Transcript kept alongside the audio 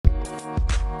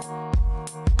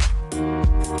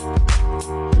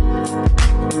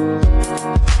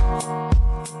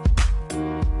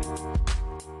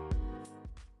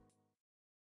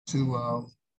to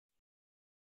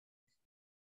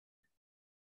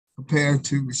prepare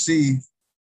to receive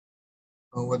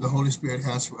what the Holy Spirit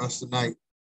has for us tonight.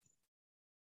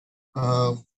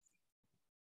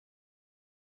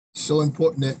 So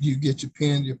important that you get your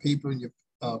pen, your paper, and your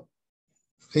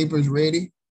papers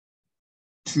ready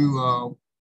to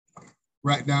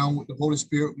write down what the Holy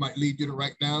Spirit might lead you to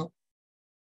write down,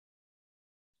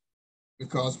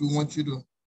 because we want you to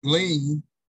glean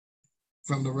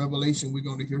from the revelation we're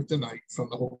going to hear tonight from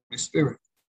the Holy Spirit.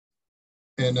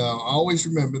 And always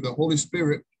remember, the Holy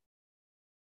Spirit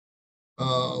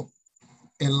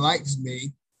enlightens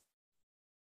me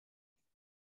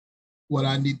what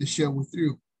I need to share with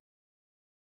you.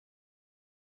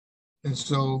 And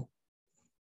so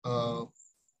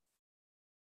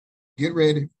get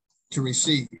ready to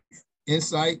receive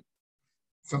insight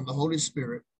from the Holy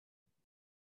Spirit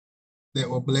that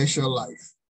will bless your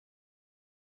life.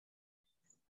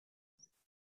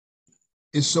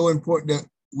 It's so important that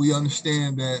we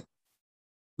understand that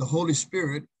the Holy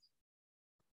Spirit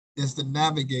is the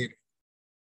navigator.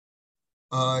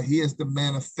 He is the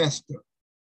manifester.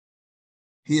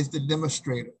 He is the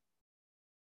demonstrator.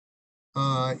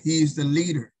 He is the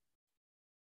leader.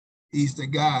 He's the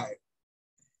guide.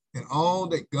 And all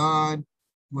that God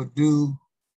will do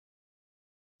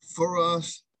for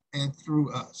us and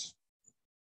through us.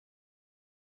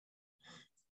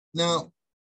 Now,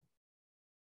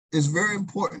 it's very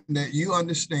important that you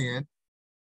understand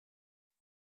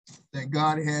that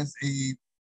God has a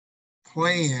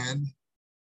plan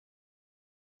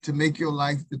to make your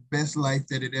life the best life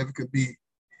that it ever could be.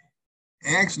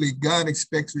 Actually, God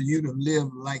expects for you to live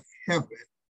like heaven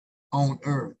on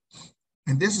earth.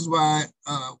 And this is why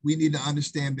we need to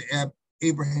understand the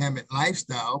Abrahamic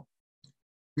lifestyle,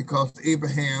 because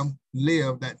Abraham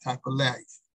lived that type of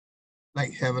life,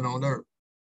 like heaven on earth.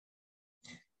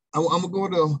 I'm going to go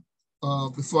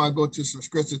to, before I go to some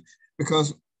scriptures,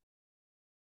 because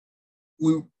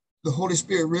the Holy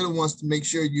Spirit really wants to make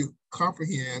sure you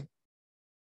comprehend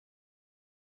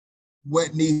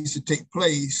what needs to take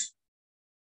place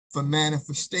for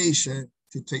manifestation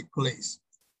to take place.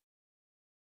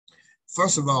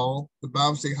 First of all, the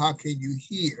Bible says, how can you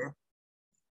hear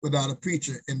without a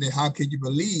preacher? And then how can you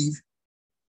believe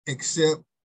except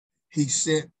he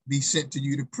be sent to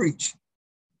you to preach?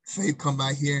 Faith come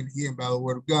by hearing, hearing by the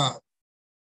word of God.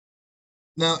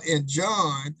 Now in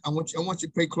John, I want you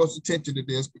to pay close attention to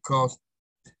this, because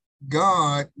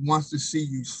God wants to see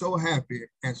you so happy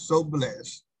and so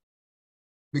blessed,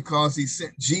 because he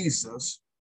sent Jesus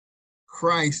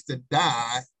Christ to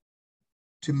die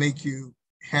to make you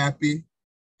happy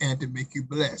and to make you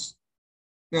blessed.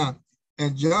 Now,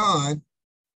 and John,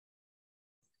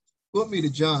 put me to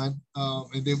John,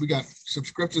 and then we got some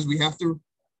scriptures we have to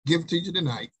give to you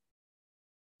tonight,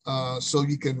 so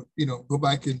you can, go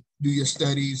back and do your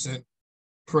studies and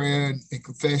prayer and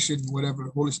confession, whatever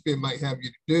the Holy Spirit might have you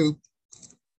to do.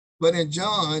 But in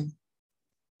John,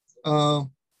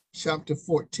 chapter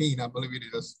 14, I believe it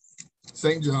is,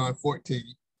 St. John 14,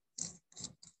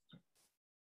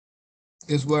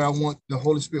 is where the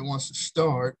Holy Spirit wants to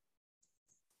start,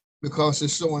 because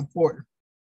it's so important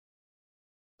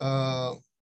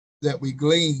that we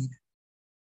glean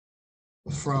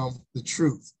from the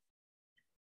truth.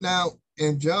 Now,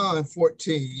 in John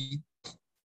 14,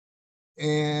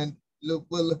 and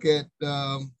we'll look at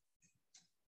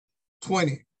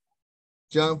 20,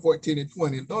 John 14 and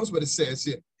 20. Notice what it says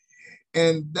here.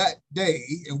 And that day,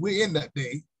 and we're in that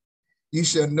day, you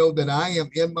shall know that I am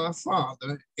in my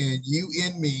Father, and you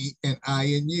in me, and I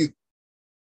in you.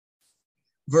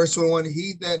 Verse 1,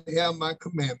 he that have my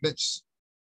commandments,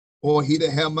 or he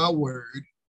that have my word,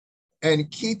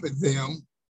 and keepeth them,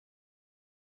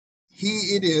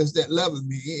 he it is that loveth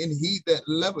me, and he that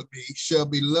loveth me shall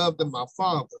be loved of my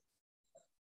Father.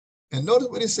 And notice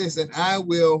what it says, that I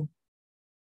will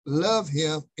love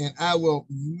him, and I will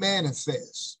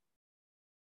manifest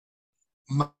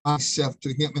myself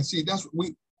to him. And see, that's what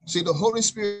the Holy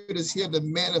Spirit is here to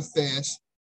manifest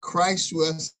Christ to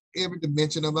us every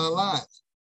dimension of our lives.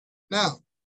 Now,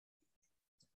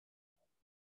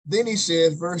 then he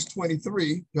says, verse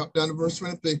 23, jump down to verse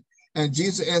 23, and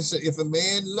Jesus answered, if a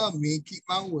man love me, keep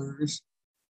my words,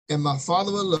 and my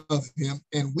Father will love him,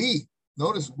 and we,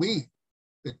 notice we,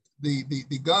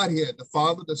 the Godhead, the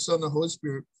Father, the Son, the Holy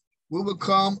Spirit, we will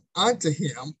come unto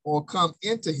him, or come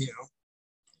into him,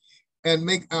 and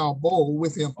make our abode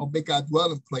with him, or make our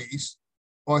dwelling place,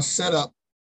 or set up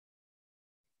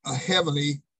a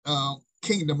heavenly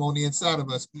kingdom on the inside of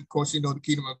us. Of course, the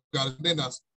kingdom of God is within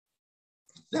us.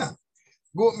 Now,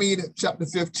 go with me to chapter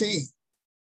 15.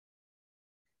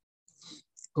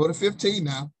 Go to 15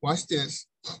 now. Watch this.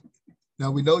 Now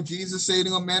we know Jesus said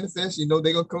they're going to manifest. You know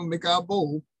they're going to come and make our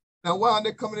bowl. Now why are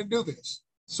they coming to do this?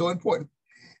 So important.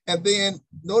 And then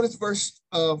notice verse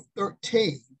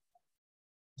 13.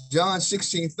 John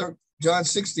 16, 13,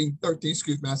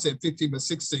 excuse me, I said 15, but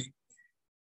 16.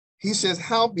 He says,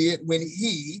 howbeit when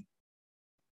he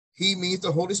means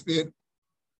the Holy Spirit,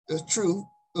 the truth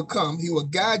will come, he will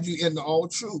guide you into all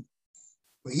truth.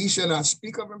 But he shall not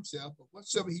speak of himself, but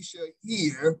whatsoever he shall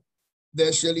hear,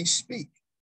 that shall he speak.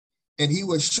 And he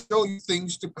will show you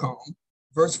things to come.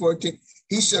 Verse 14,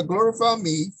 he shall glorify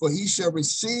me, for he shall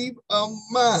receive of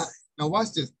mine. Now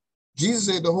watch this. Jesus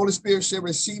said the Holy Spirit shall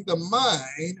receive the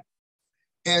mine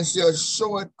and shall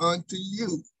show it unto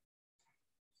you.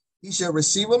 He shall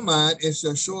receive of mine and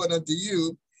shall show it unto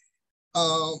you.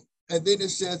 And then it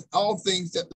says, all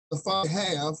things that the Father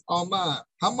have are mine.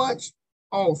 How much?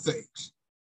 All things.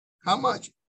 How much?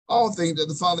 All things that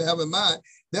the Father have in mind.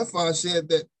 Therefore I said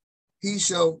that he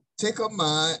shall take of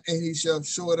mine and he shall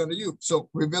show it unto you. So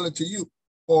reveal it to you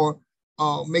or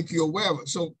make you aware of it.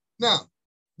 So now,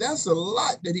 that's a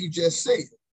lot that he just said.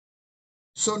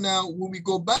 So now when we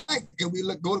go back and we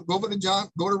go over to John,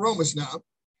 go to Romans now.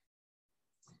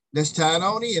 Let's tie it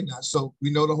on in now. So we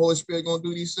know the Holy Spirit going to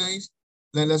do these things.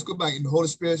 Then let's go back and the Holy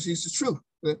Spirit sees the truth.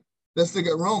 Let's look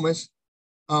at Romans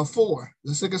 4.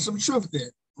 Let's look at some truth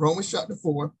there. Romans chapter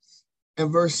 4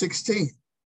 and verse 16.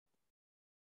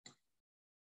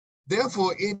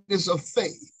 Therefore, it is of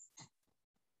faith.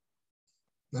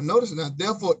 Now notice now,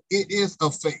 therefore it is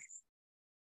of faith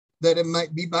that it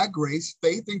might be by grace.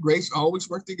 Faith and grace always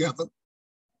work together.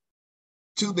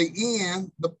 To the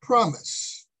end, the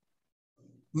promise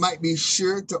might be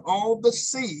sure to all the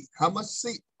seed. How much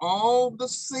seed? All the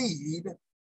seed,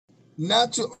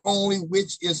 not to only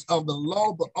which is of the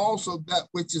law, but also that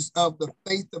which is of the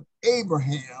faith of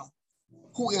Abraham,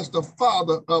 who is the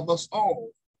father of us all.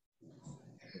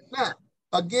 Now,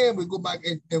 again, we go back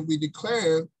and we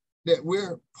declare that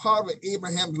we're part of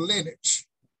Abraham's lineage.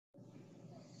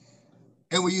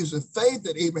 And we use the faith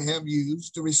that Abraham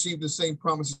used to receive the same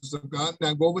promises of God.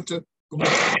 Now go over to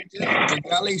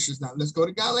Galatians now. Let's go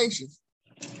to Galatians.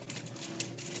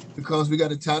 Because we got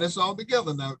to tie this all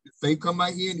together now. Faith come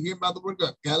by here and hear by the word of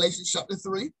God. Galatians chapter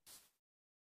 3.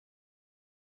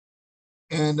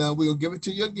 And we'll give it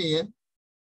to you again.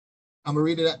 I'm going to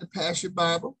read it at the Passion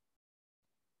Bible.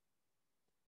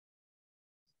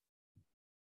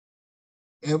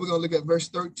 And we're going to look at verse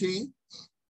 13.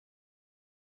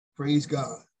 Praise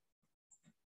God.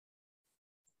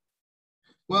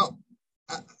 Well,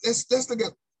 let's look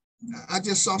at, I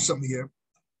just saw something here.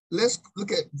 Let's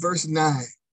look at verse 9,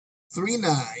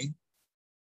 3:9.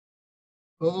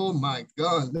 Oh my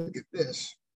God, look at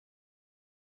this.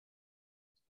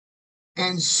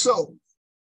 And so,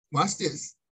 watch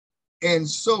this. And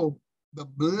so the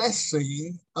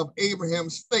blessing of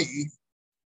Abraham's faith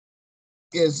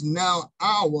is now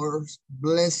our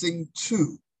blessing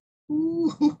too.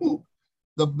 Ooh,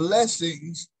 the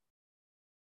blessings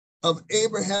of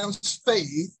Abraham's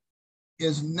faith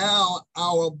is now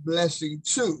our blessing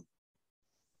too.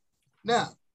 Now,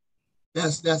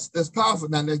 that's powerful.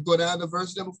 Now let's go down to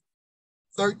verse number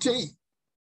 13.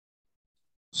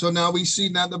 So now we see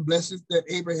now the blessings that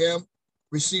Abraham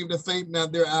received of faith. Now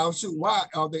they're ours too. Why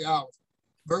are they ours?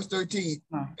 Verse 13,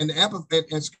 and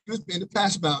the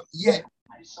past about, yet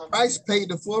Christ paid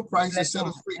the full price to set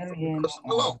us free from the curse of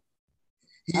the law.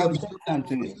 He became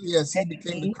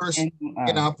the curse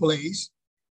in our place.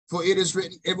 For it is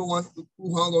written, everyone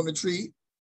who hung on the tree,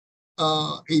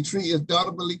 a tree is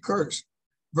doubly cursed.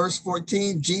 Verse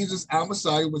 14, Jesus, our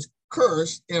Messiah, was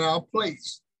cursed in our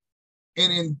place.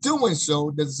 And in doing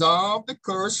so, dissolved the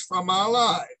curse from our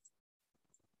lives.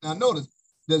 Now notice,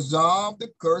 dissolve the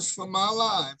curse from our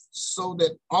lives so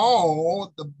that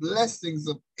all the blessings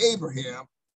of Abraham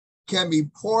can be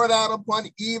poured out upon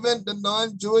even the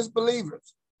non-Jewish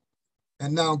believers.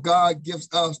 And now God gives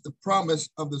us the promise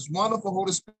of this wonderful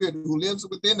Holy Spirit who lives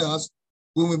within us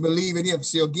when we believe in him.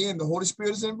 See, again, the Holy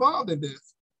Spirit is involved in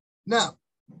this. Now,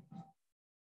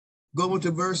 go over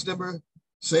to verse number,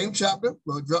 same chapter.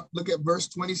 We'll look at verse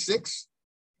 26.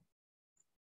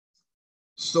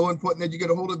 So important that you get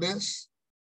a hold of this.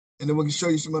 And then we can show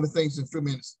you some other things in a few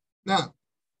minutes. Now,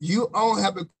 you all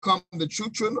have become the true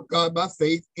children of God by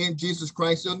faith in Jesus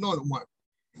Christ, the Anointed One.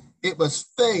 It was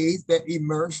faith that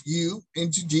immersed you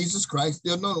into Jesus Christ,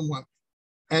 the Anointed One.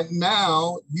 And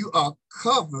now you are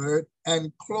covered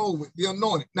and clothed with the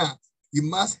anointing. Now, you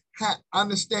must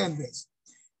understand this.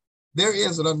 There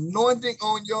is an anointing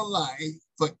on your life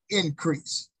for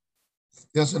increase.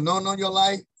 There's an anointing on your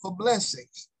life for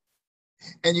blessings.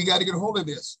 And you got to get a hold of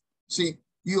this. See,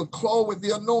 you're clothed with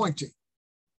the anointing.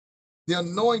 The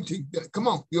anointing, come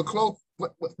on, your clothes,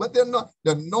 what the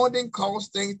anointing causes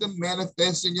things to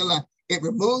manifest in your life. It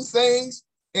removes things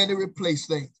and it replaces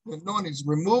things. The anointing is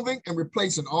removing and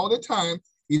replacing all the time.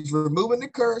 He's removing the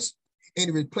curse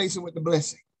and replacing with the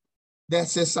blessing.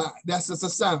 That's his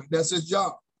assignment. That's his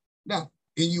job. Now,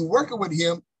 and you working with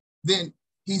him, then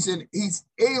he's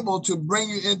able to bring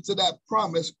you into that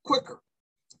promise quicker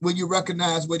when you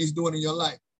recognize what he's doing in your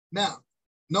life. Now,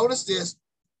 notice this,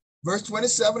 verse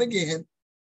 27 again.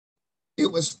 It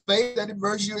was faith that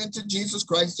immersed you into Jesus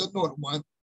Christ, the anointed one,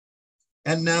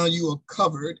 and now you are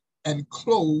covered and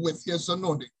clothed with his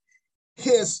anointing,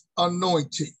 his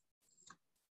anointing.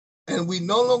 And we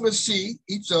no longer see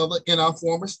each other in our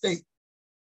former state.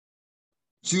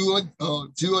 Jew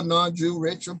or non-Jew,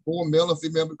 rich or poor, male or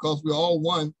female, because we're all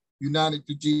one, united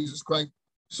to Jesus Christ.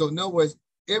 So in other words,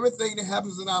 everything that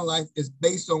happens in our life is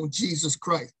based on Jesus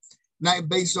Christ, not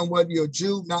based on whether you're a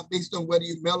Jew, not based on whether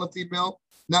you're male or female,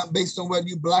 not based on whether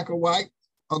you're black or white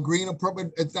or green or purple.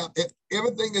 It's not,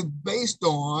 everything is based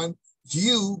on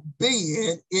you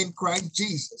being in Christ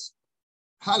Jesus.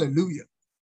 Hallelujah.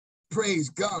 Praise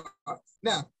God.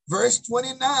 Now, verse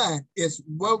 29 is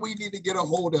what we need to get a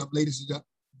hold of, ladies and gentlemen.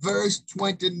 Verse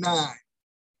 29.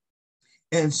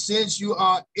 And since you've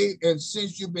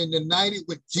been united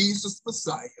with Jesus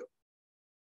Messiah,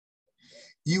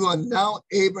 you are now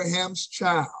Abraham's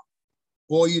child,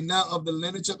 or you're now of the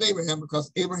lineage of Abraham,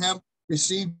 because Abraham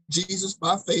received Jesus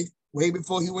by faith way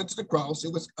before he went to the cross.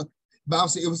 It was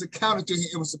accounted to him,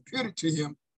 it was imputed to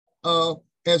him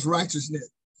as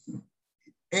righteousness,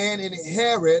 and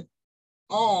inherit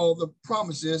all the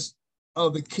promises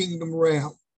of the kingdom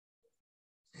realm.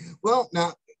 Well,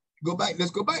 now let's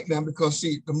go back now, because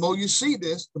see, the more you see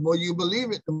this, the more you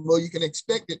believe it, the more you can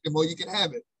expect it, the more you can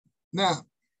have it. Now,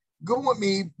 go with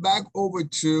me back over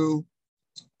to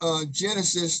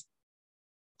Genesis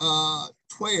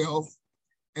 12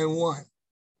 and 1.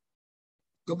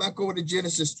 Go back over to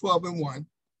Genesis 12 and 1.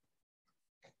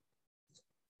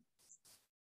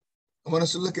 I want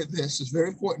us to look at this. It's very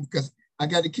important, because I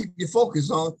got to keep you focused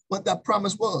on what that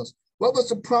promise was. What was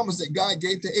the promise that God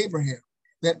gave to Abraham?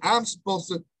 That I'm supposed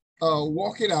to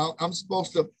walk it out. I'm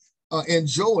supposed to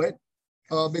enjoy it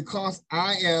because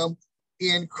I am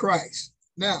in Christ.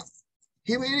 Now,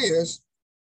 here it is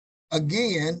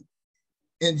again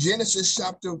in Genesis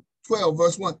chapter 12,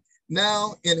 verse 1.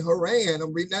 Now in Haran,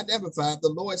 I'm reading that Amplified, the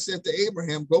Lord said to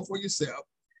Abraham, go for yourself,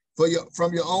 for your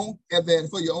own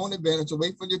advantage,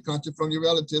 away from your country, from your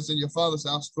relatives and your father's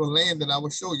house, to a land that I will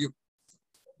show you.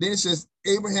 Then it says,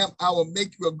 Abraham, I will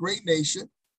make you a great nation.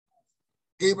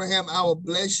 Abraham, I will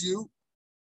bless you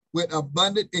with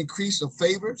abundant increase of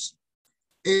favors.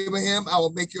 Abraham, I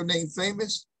will make your name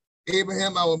famous.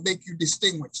 Abraham, I will make you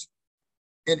distinguished.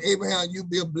 And Abraham, you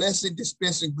be a blessing,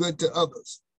 dispensing good to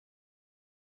others.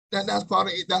 That's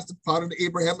the part of the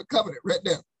Abrahamic covenant right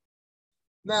there.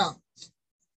 Now,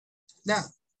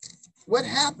 what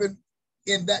happened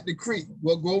in that decree?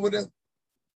 We'll go over to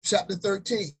chapter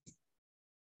 13.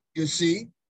 You see,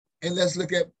 and let's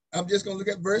look at, I'm just going to look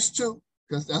at verse 2,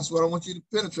 because that's what I want you to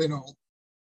penetrate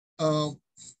on.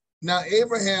 Now,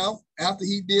 Abraham, after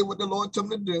he did what the Lord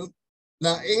told him to do,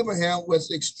 now Abraham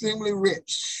was extremely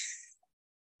rich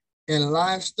in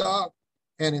livestock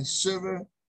and in silver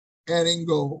and in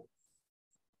gold.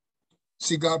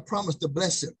 See, God promised to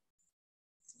bless him.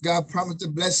 God promised to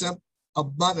bless him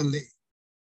abundantly.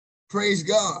 Praise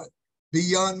God,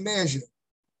 beyond measure.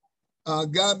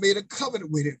 God made a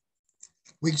covenant with him.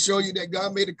 We can show you that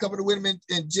God made a covenant with him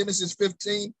in Genesis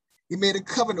 15. He made a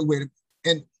covenant with him.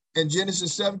 And in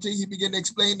Genesis 17, he began to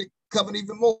explain the covenant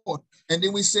even more. And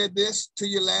then we said this to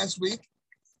you last week.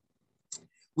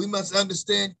 We must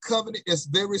understand covenant is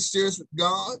very serious with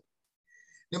God.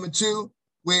 Number 2,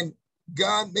 when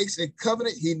God makes a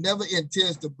covenant, he never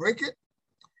intends to break it.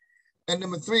 And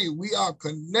number 3, we are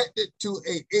connected to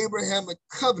an Abrahamic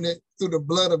covenant through the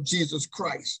blood of Jesus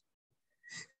Christ.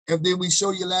 And then we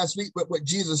showed you last week what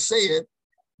Jesus said,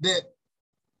 that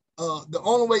the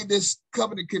only way this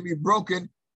covenant can be broken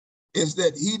is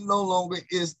that he no longer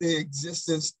is the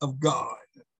existence of God.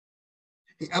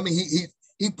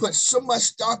 He put so much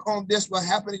stock on this will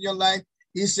happen in your life.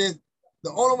 He said,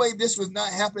 the only way this was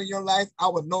not happening in your life, I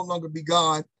would no longer be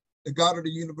God, the God of the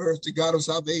universe, the God of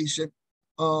salvation,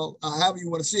 however you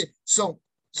want to see it. So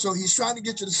he's trying to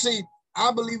get you to see,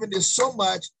 I believe in this so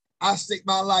much, I stake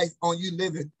my life on you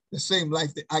living the same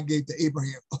life that I gave to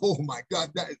Abraham. Oh my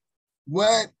God,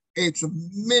 what a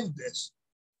tremendous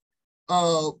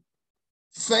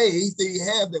faith that you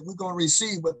have that we're going to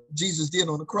receive what Jesus did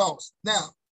on the cross. Now,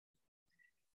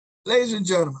 ladies and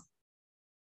gentlemen,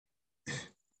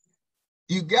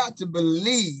 You got to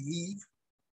believe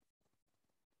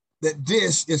that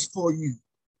this is for you.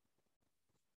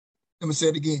 Let me say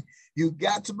it again. You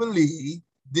got to believe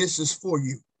this is for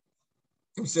you.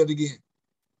 Let me say it again.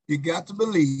 You got to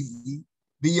believe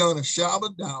beyond a shadow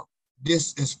of doubt,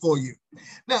 this is for you.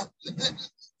 Now,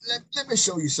 let me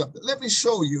show you something. Let me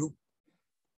show you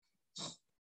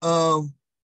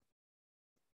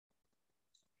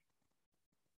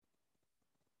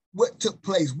what took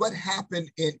place, what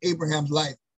happened in Abraham's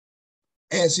life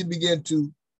as he began to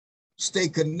stay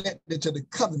connected to the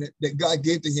covenant that God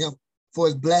gave to him for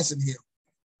his blessing him.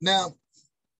 Now,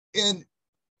 in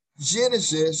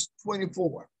Genesis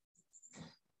 24,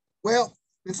 well,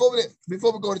 before we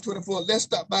go to 24, let's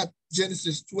stop by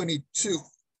Genesis 22.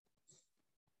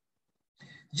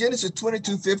 Genesis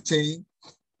 22:15,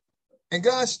 and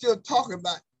God's still talking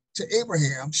about to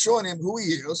Abraham, showing him who he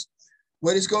is,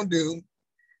 what he's going to do.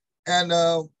 And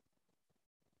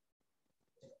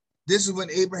this is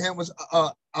when Abraham was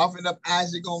offering up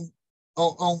Isaac on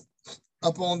the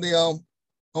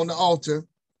altar,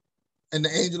 and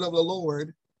the angel of the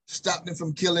Lord stopped him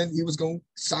from killing. He was going to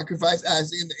sacrifice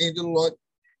Isaac, and the angel of the Lord.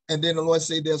 And then the Lord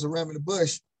said, there's a ram in the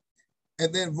bush.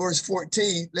 And then verse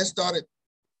 14, let's start at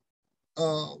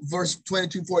verse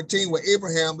 22:14, where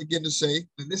Abraham began to say,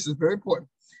 and this is very important,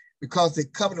 because the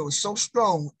covenant was so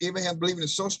strong, Abraham believing it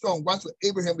so strong. Watch what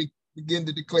Abraham began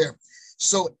to declare.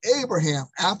 So Abraham,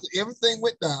 after everything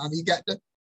went down, he got the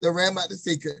ram out the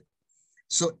thicket.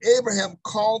 So Abraham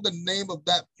called the name of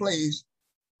that place,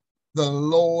 the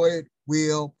Lord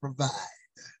will provide.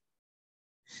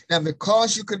 Now,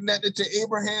 because you connected to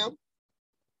Abraham,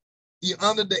 you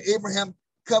under the Abraham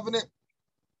covenant,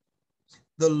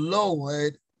 the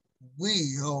Lord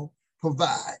will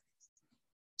provide.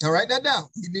 Now, write that down.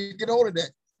 You need to get hold of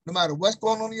that. No matter what's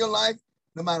going on in your life,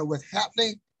 no matter what's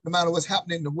happening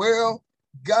in the world,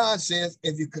 God says,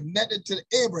 if you connected to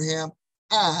Abraham,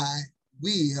 I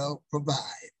will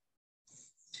provide.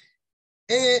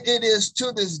 And it is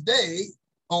to this day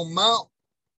on the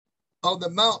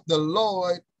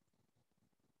Lord,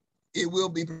 it will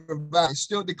be provided.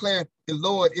 Still declaring the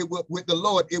Lord, with the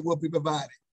Lord, it will be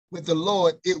provided. With the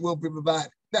Lord, it will be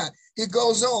provided. Now, he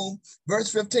goes on,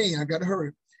 verse 15, I got to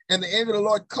hurry. And the angel of the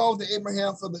Lord called to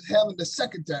Abraham from heaven the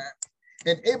second time.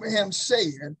 And Abraham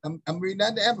said, I'm reading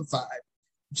that to Amplified,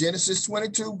 Genesis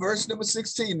 22, verse number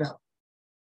 16 now.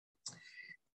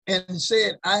 And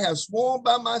said, I have sworn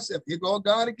by myself, here goes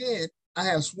God again, I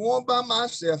have sworn by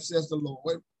myself, says the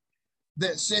Lord,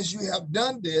 that since you have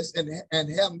done this and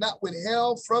have not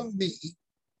withheld from me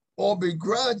or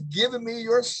begrudged giving me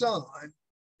your son,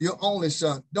 your only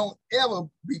son, don't ever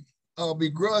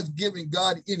begrudge giving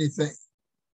God anything.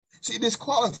 See, this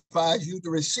qualifies you to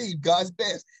receive God's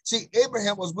best. See,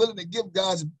 Abraham was willing to give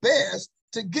God's best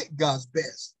to get God's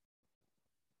best.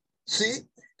 See,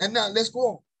 and now let's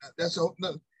go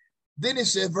on. Then it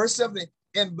says, verse 17,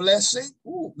 in blessing,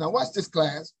 now watch this,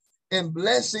 class. In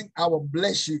blessing, I will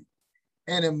bless you.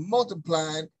 And in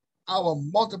multiplying, I will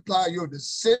multiply your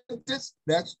descendants.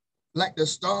 That's like the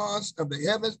stars of the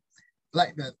heavens,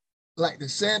 like the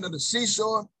sand of the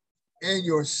seashore, and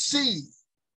your seed,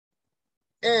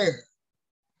 heir,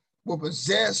 will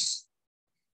possess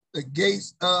the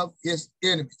gates of his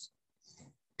enemies.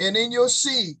 And in your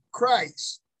seed,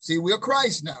 Christ, see, we're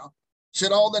Christ now,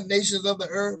 should all the nations of the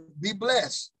earth be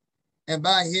blessed, and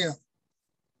by him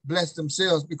bless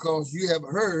themselves, because you have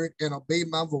heard and obeyed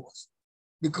my voice.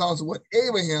 Because of what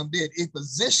Abraham did, it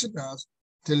positioned us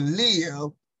to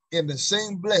live in the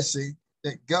same blessing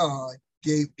that God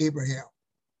gave Abraham.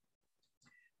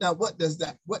 Now, what does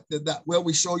that? Well,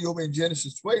 we show you over in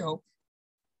Genesis 12,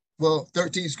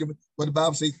 13, where the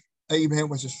Bible says Abraham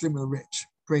was extremely rich.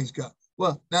 Praise God.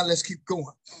 Well, now let's keep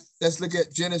going. Let's look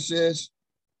at Genesis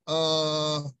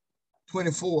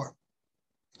 24.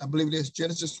 I believe it is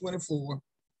Genesis 24.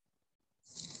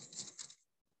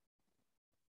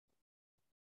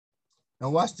 Now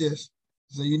watch this.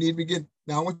 So you need to begin.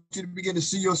 Now I want you to begin to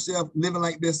see yourself living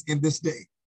like this in this day.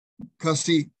 Because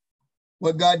see,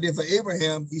 what God did for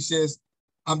Abraham, he says,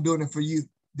 I'm doing it for you.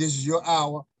 This is your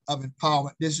hour of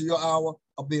empowerment. This is your hour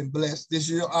of being blessed. This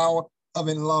is your hour of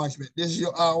enlargement. This is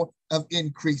your hour of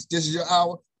increase. This is your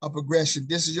hour of progression.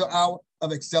 This is your hour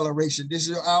of acceleration. This is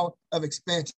your hour of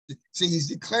expansion. See, he's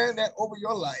declaring that over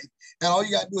your life. And all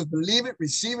you got to do is believe it,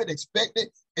 receive it, expect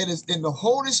it. And it's in the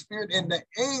Holy Spirit, and the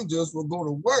angels will go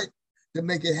to work to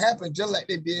make it happen, just like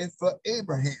they did for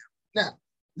Abraham. Now,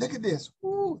 look at this.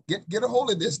 Ooh, get a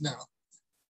hold of this now.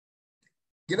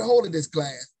 Get a hold of this,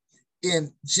 class.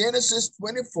 In Genesis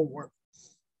 24,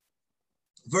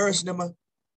 verse number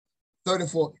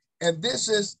 34. And this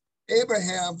is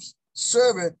Abraham's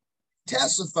servant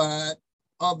testified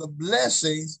of the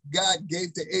blessings God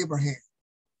gave to Abraham.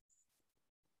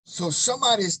 So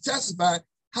somebody is testifying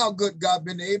how good God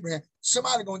been to Abraham.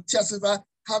 Somebody going to testify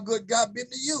how good God been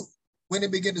to you when they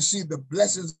begin to see the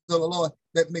blessings of the Lord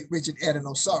that make rich and add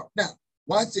no sorrow. Now,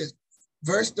 watch this.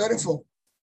 Verse 34,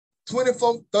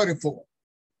 24, 34.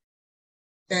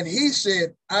 And he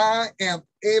said, I am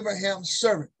Abraham's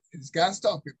servant. This guy's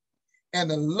talking. And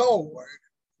the Lord,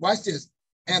 watch this,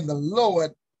 and the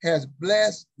Lord has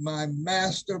blessed my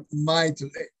master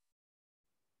mightily.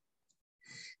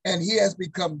 And he has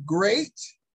become great.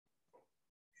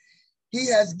 He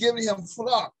has given him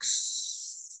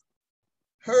flocks,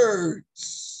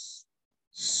 herds,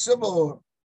 silver,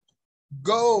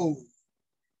 gold,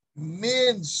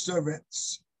 men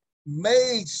servants,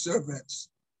 maid servants,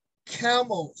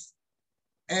 camels,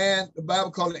 and the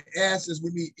Bible called it asses.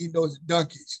 We mean those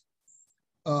donkeys.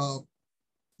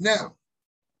 Now,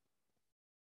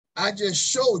 I just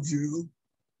showed you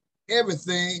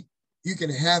everything you can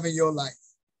have in your life.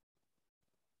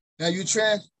 Now you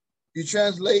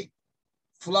translate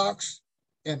flocks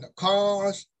and the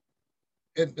cars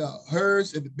and the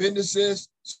herds and the businesses,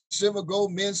 silver,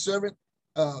 gold, men servant.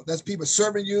 That's people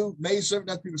serving you, maid servant,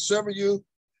 that's people serving you,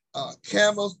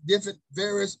 camels, different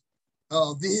various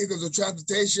vehicles of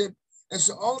transportation. And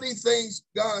so all these things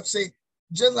God say,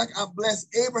 just like I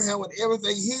blessed Abraham with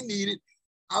everything he needed,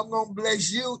 I'm going to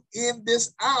bless you in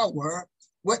this hour,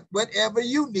 whatever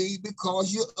you need,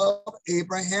 because you're of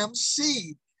Abraham's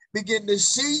seed. Begin to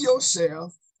see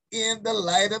yourself in the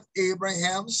light of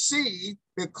Abraham's seed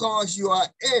because you are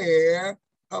heir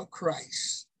of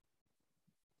Christ.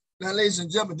 Now, ladies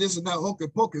and gentlemen, this is not hocus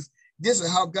pocus. This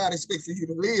is how God expects you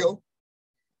to live.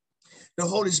 The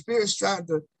Holy Spirit's trying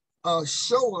to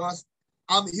show us,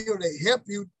 I'm here to help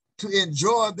you to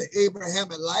enjoy the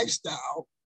Abrahamic lifestyle,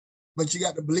 but you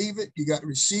got to believe it, you got to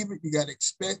receive it, you got to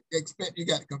expect, you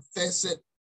got to confess it,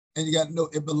 and you got to know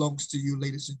it belongs to you,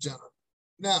 ladies and gentlemen.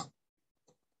 Now,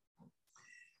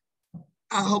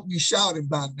 I hope you shouted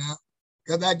by now,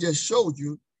 because I just showed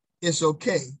you it's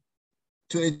okay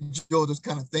to enjoy those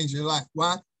kind of things in your life.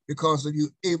 Why? Because of you,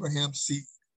 Abraham's seed.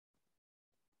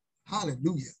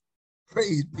 Hallelujah.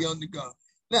 Praise be unto God.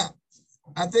 Now,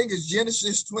 I think it's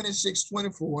Genesis 26,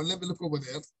 24. Let me look over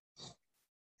there.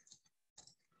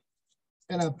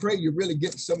 And I pray you really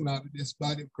get something out of this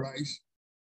body of Christ.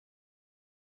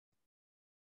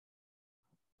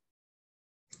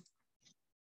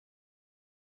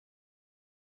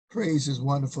 Praise his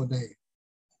wonderful name.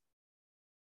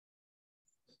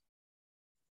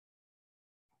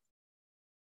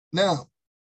 Now,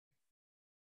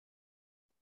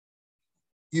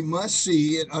 you must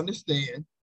see and understand.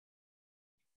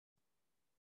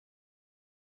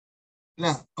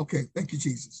 Now, okay, thank you,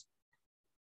 Jesus.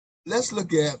 Let's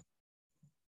look at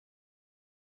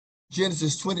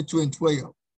Genesis 22 and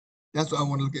 12. That's what I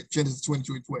want to look at, Genesis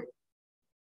 22 and 12.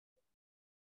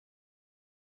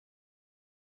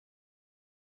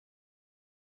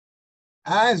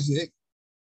 Isaac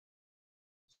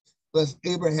was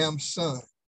Abraham's son.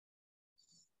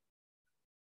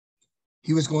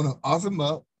 He was going to offer him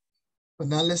up. But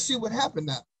now let's see what happened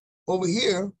now. Over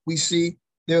here, we see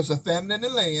there's a famine in the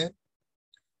land.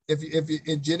 If you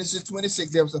in Genesis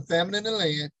 26, there was a famine in the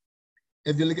land.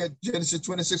 If you look at Genesis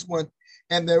 26:1,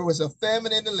 and there was a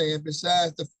famine in the land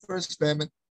besides the first famine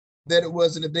that it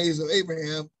was in the days of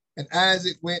Abraham, and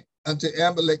Isaac went unto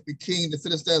Amalek, the king, the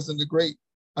Philistines, and the great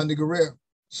unto Gerar.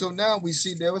 So now we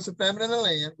see there was a famine in the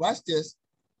land. Watch this.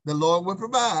 The Lord will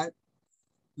provide.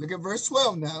 Look at verse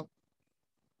 12 now.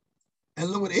 And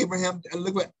look what Abraham, and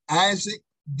look what Isaac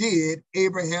did,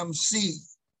 Abraham's seed.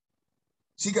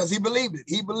 See, because he believed it.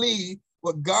 He believed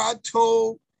what God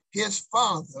told his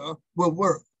father would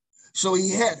work. So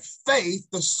he had faith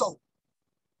to sow.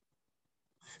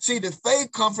 See, the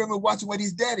faith comes from him watching what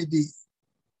his daddy did.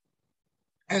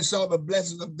 And saw the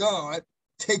blessings of God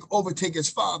overtake his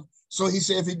father. So he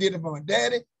said, if he did it for my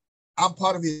daddy, I'm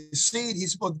part of his seed.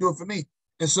 He's supposed to do it for me.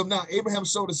 And so now Abraham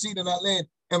sowed a seed in that land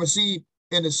and received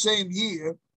in the same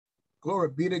year. Glory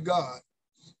be to God.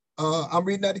 I'm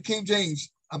reading out the King James.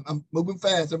 I'm moving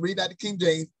fast. I'm reading out the King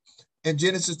James. And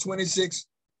Genesis 26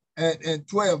 and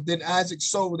 12. Then Isaac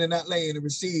sowed in that land and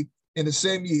received in the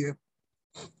same year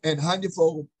and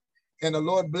hundredfold. And the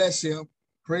Lord blessed him.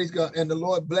 Praise God. And the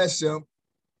Lord blessed him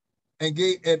and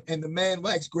gave, and the man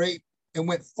waxed great and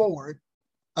went forward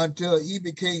until he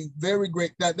became very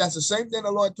great. That's the same thing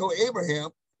the Lord told Abraham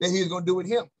that he was going to do with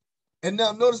him. And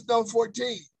now notice number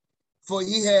 14. For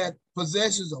he had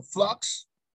possessions of flocks,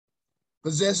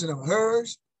 possession of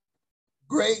herds,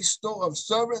 great store of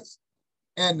servants,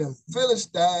 and the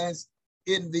Philistines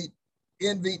in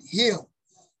envied him.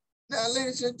 Now,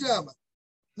 ladies and gentlemen,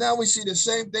 now we see the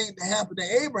same thing that happened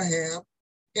to Abraham.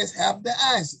 It's happened to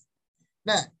Isaac.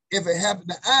 Now, if it happened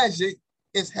to Isaac,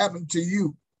 it's happened to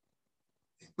you.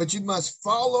 But you must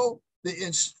follow the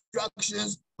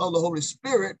instructions of the Holy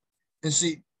Spirit and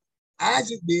see,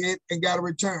 Isaac did and got a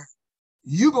return.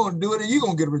 You're going to do it and you're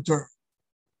going to get a return.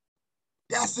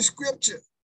 That's the scripture.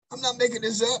 I'm not making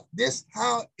this up. This is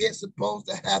how it's supposed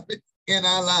to happen in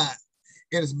our lives.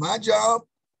 It is my job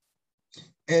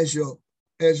as your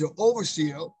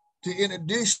overseer to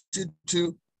introduce you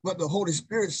to what the Holy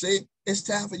Spirit said. It's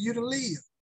time for you to live.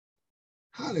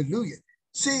 Hallelujah.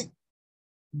 See,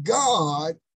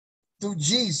 God, through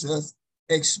Jesus,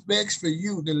 expects for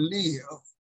you to live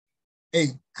a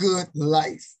good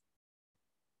life.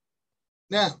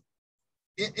 Now,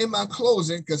 in my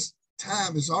closing, because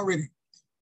time is already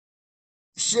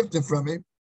shifting from me,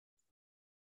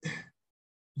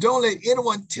 don't let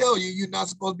anyone tell you you're not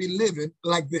supposed to be living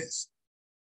like this.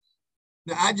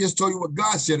 Now, I just told you what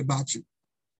God said about you,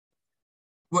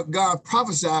 what God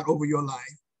prophesied over your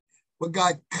life, what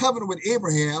God covenanted with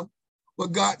Abraham,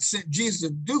 what God sent Jesus to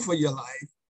do for your life.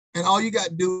 And all you got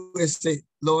to do is say,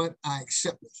 Lord, I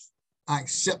accept this. I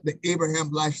accept the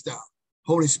Abraham lifestyle.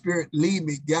 Holy Spirit, lead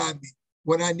me, guide me,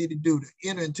 what I need to do to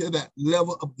enter into that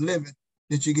level of living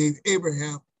that you gave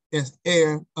Abraham as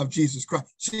heir of Jesus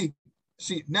Christ.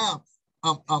 See, now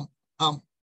I'm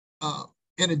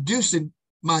introducing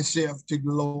myself to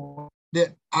the Lord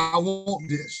that I want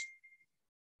this.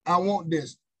 I want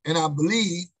this. And I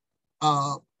believe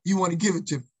you want to give it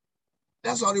to me.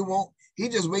 That's all he wants. He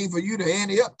just waiting for you to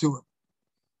ante up to him.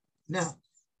 Now,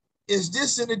 is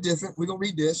this any different? We're going to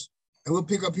read this and we'll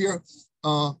pick up here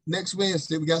next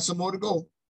Wednesday. We got some more to go.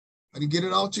 I can get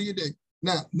it all to you today.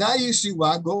 Now you see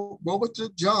why. Go over to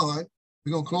John.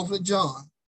 We're going to close with John.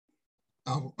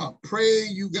 I pray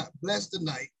you got blessed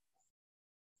tonight.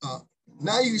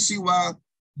 Now you see why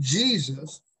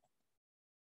Jesus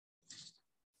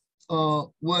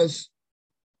was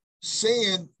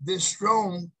saying this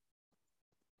strong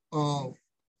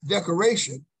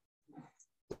declaration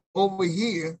over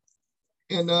here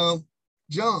in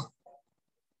John.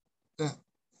 Now,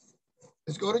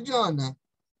 let's go to John now.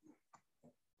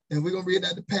 And we're going to read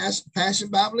that the Passion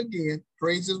Bible again.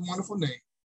 Praise his wonderful name.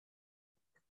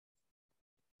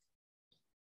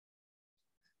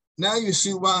 Now you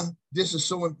see why this is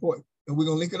so important. And we're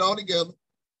going to link it all together.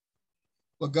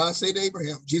 What God said to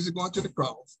Abraham, Jesus going to the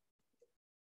cross.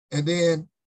 And then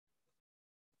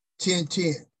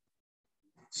 10:10.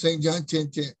 St. John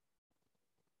 10:10.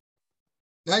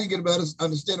 Now you get a better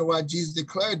understanding why Jesus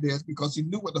declared this, because he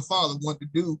knew what the Father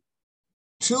wanted to do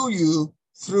to you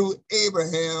through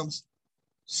Abraham's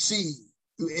seed,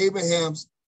 through Abraham's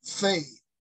faith.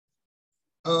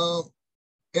 And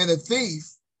the thief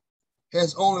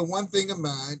has only one thing in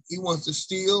mind. He wants to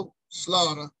steal,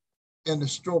 slaughter, and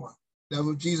destroy. That's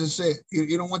what Jesus said.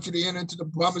 He don't want you to enter into the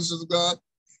promises of God.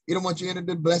 He don't want you to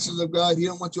enter the blessings of God. He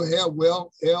don't want you to have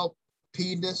wealth, health,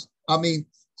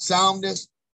 soundness,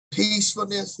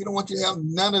 peacefulness. He don't want you to have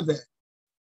none of that.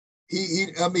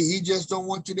 He just don't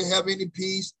want you to have any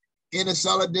peace, any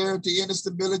solidarity, any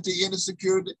stability, any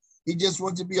security. He just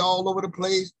wants you to be all over the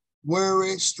place,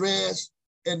 worry, stress,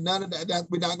 and none of that.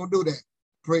 We're not going to do that.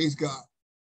 Praise God.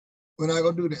 We're not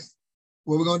going to do that.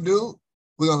 What we're going to do,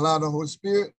 we're going to allow the Holy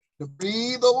Spirit to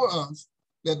breathe over us,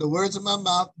 that the words of my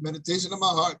mouth, meditation of my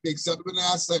heart be acceptable in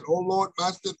thy sight. Oh Lord,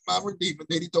 my strength, my redeemer,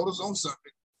 that he told us on Sunday.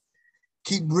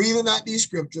 Keep breathing out these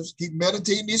scriptures. Keep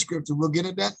meditating these scriptures. We'll get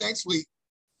into that next week.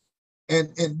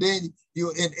 And then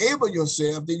you enable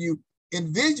yourself, then you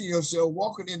envision yourself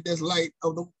walking in this light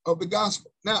of the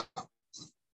gospel. Now,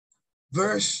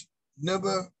 verse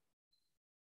number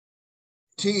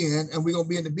 10, and we're going to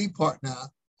be in the B part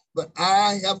now. But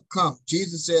I have come.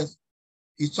 Jesus says,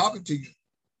 he's talking to you.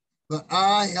 But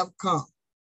I have come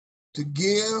to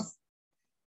give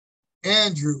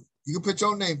Andrew, you can put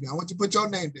your name there. I want you to put your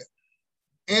name there.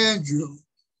 Andrew,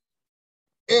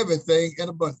 everything in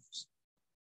abundance.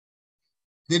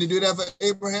 Did he do that for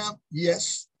Abraham?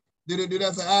 Yes. Did he do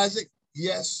that for Isaac?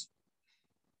 Yes.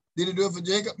 Did he do it for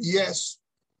Jacob? Yes.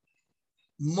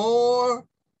 More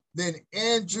than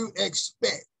Andrew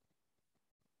expect.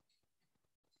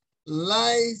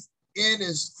 Life in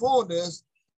its fullness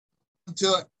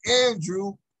until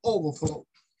Andrew overflow.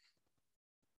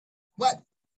 What?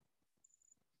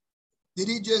 Did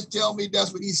he just tell me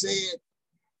that's what he said?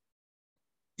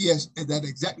 Yes, and that's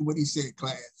exactly what he said,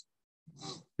 class.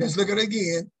 Let's look at it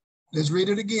again. Let's read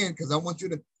it again, because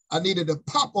I needed to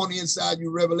pop on the inside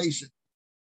you revelation.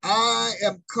 I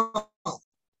am come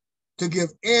to give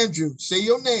Andrew, say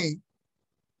your name,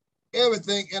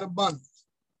 everything in abundance.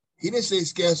 He didn't say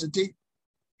scarcity.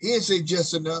 He didn't say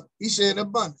just enough. He said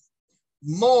abundance.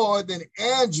 More than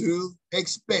Andrew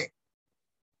expect.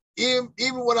 Even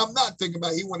what I'm not thinking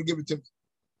about, he want to give it to me.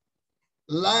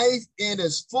 Life in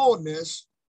its fullness,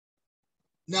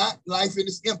 not life in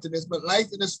its emptiness, but life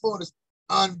in its fullness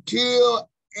until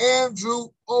Andrew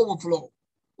overflow.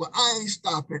 Well, I ain't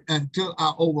stopping until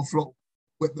I overflow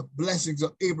with the blessings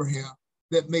of Abraham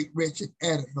that make rich and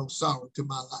added no sorrow to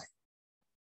my life.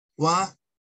 Why?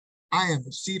 I am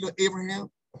the seed of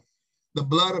Abraham. The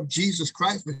blood of Jesus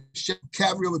Christ was shed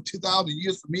Calvary over 2,000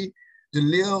 years for me to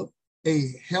live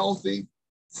a healthy,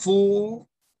 full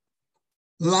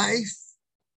life,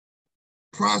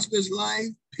 prosperous life,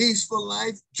 peaceful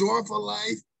life, joyful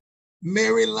life,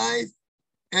 merry life.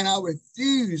 And I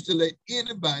refuse to let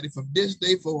anybody from this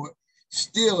day forward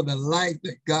steal the life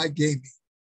that God gave me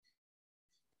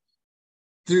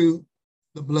through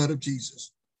the blood of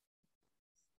Jesus.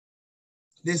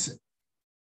 Listen,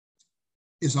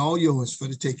 it's all yours for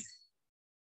the taking.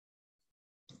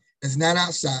 It's not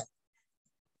outside.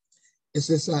 It's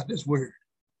inside this word.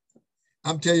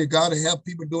 I'm telling you, God will help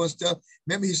people doing stuff.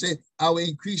 Remember, he said, I will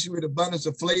increase you with abundance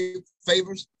of favors.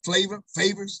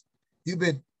 You've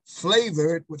been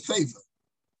flavored with favor.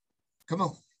 Come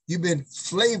on. You've been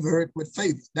flavored with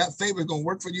favor. That favor is going to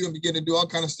work for you and begin to do all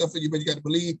kinds of stuff for you, but you got to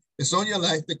believe it's on your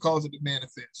life that causes it to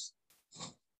manifest.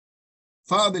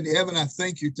 Father in heaven, I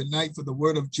thank you tonight for the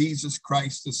word of Jesus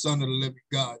Christ, the Son of the living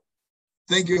God.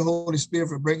 Thank you, Holy Spirit,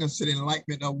 for bringing us to the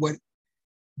enlightenment of what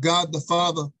God the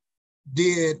Father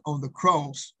did on the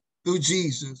cross through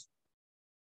Jesus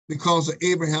because of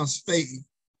Abraham's faith,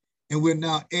 and we're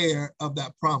now heir of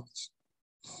that promise.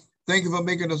 Thank you for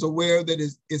making us aware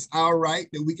that it's our right,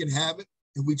 that we can have it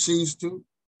if we choose to,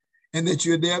 and that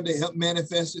you're there to help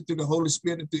manifest it through the Holy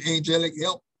Spirit and through angelic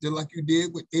help, just like you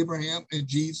did with Abraham and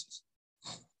Jesus.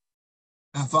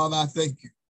 Now, Father, I thank you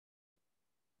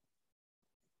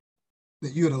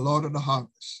that you're the Lord of the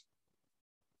harvest.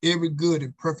 Every good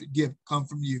and perfect gift comes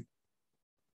from you.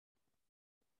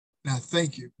 Now,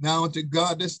 thank you. Now unto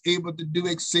God that's able to do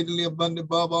exceedingly abundant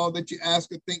above all that you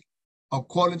ask or think,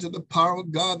 according to the power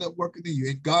of God that worketh in you.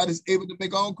 And God is able to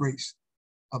make all grace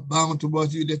abound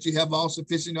towards you, that you have all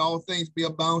sufficient in all things, be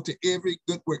abound to every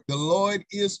good work. The Lord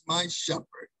is my shepherd.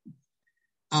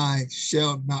 I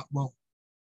shall not want.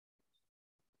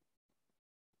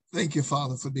 Thank you,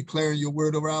 Father, for declaring your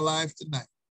word over our lives tonight.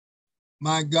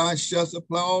 My God shall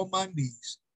supply all my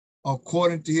needs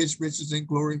according to his riches and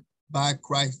glory by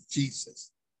Christ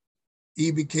Jesus.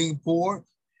 He became poor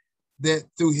that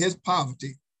through his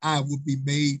poverty I would be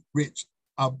made rich,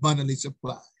 abundantly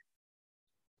supplied.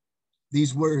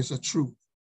 These words are true,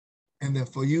 and they're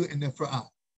for you and they're for I.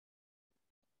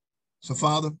 So,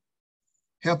 Father,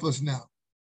 help us now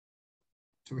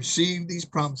to receive these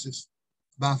promises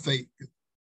by faith.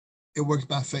 It works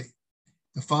by faith.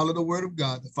 To follow the word of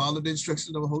God, to follow the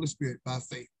instructions of the Holy Spirit by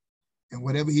faith. And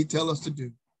whatever he tells us to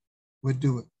do, we'll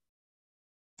do it.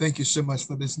 Thank you so much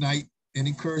for this night and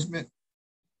encouragement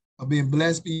of being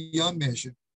blessed beyond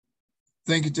measure.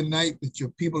 Thank you tonight that your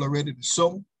people are ready to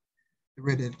sow, they're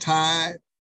ready to tithe,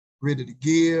 ready to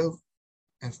give,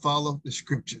 and follow the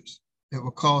scriptures that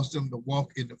will cause them to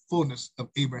walk in the fullness of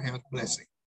Abraham's blessing.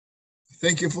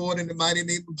 Thank you for it in the mighty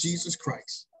name of Jesus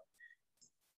Christ.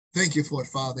 Thank you for it,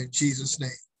 Father, in Jesus' name.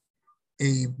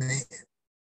 Amen.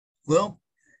 Well,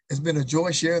 it's been a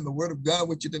joy sharing the word of God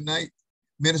with you tonight.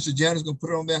 Minister Janet's going to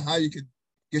put it on there how you can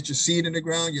get your seed in the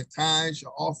ground, your tithes,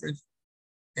 your offerings,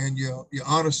 and your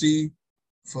honor seed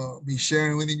for me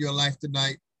sharing within your life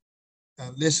tonight.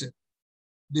 Listen,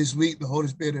 this week the Holy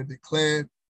Spirit has declared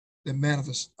the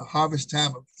manifest a harvest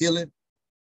time of healing.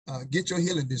 Get your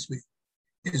healing this week.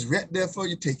 It's right there for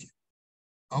you. Take it.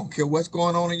 I don't care what's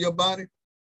going on in your body.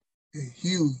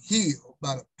 You heal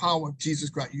by the power of Jesus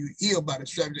Christ. You heal by the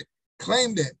strategy.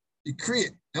 Claim that. Decree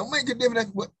it. Don't make a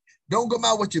difference. Don't go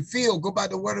by what you feel. Go by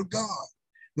the word of God.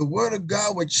 The word of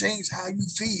God will change how you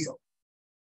feel.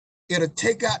 It'll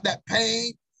take out that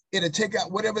pain. It'll take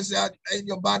out whatever's out in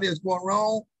your body that's going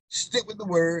wrong. Stick with the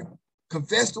word.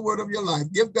 Confess the word of your life.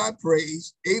 Give God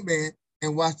praise. Amen.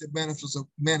 And watch the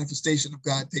manifestation of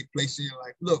God take place in your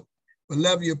life. Look, I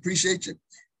love you. Appreciate you.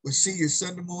 We'll see you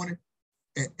Sunday morning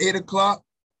at 8 o'clock.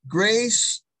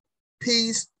 Grace,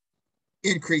 peace,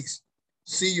 increase.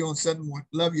 See you on Sunday morning.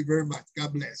 Love you very much.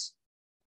 God bless.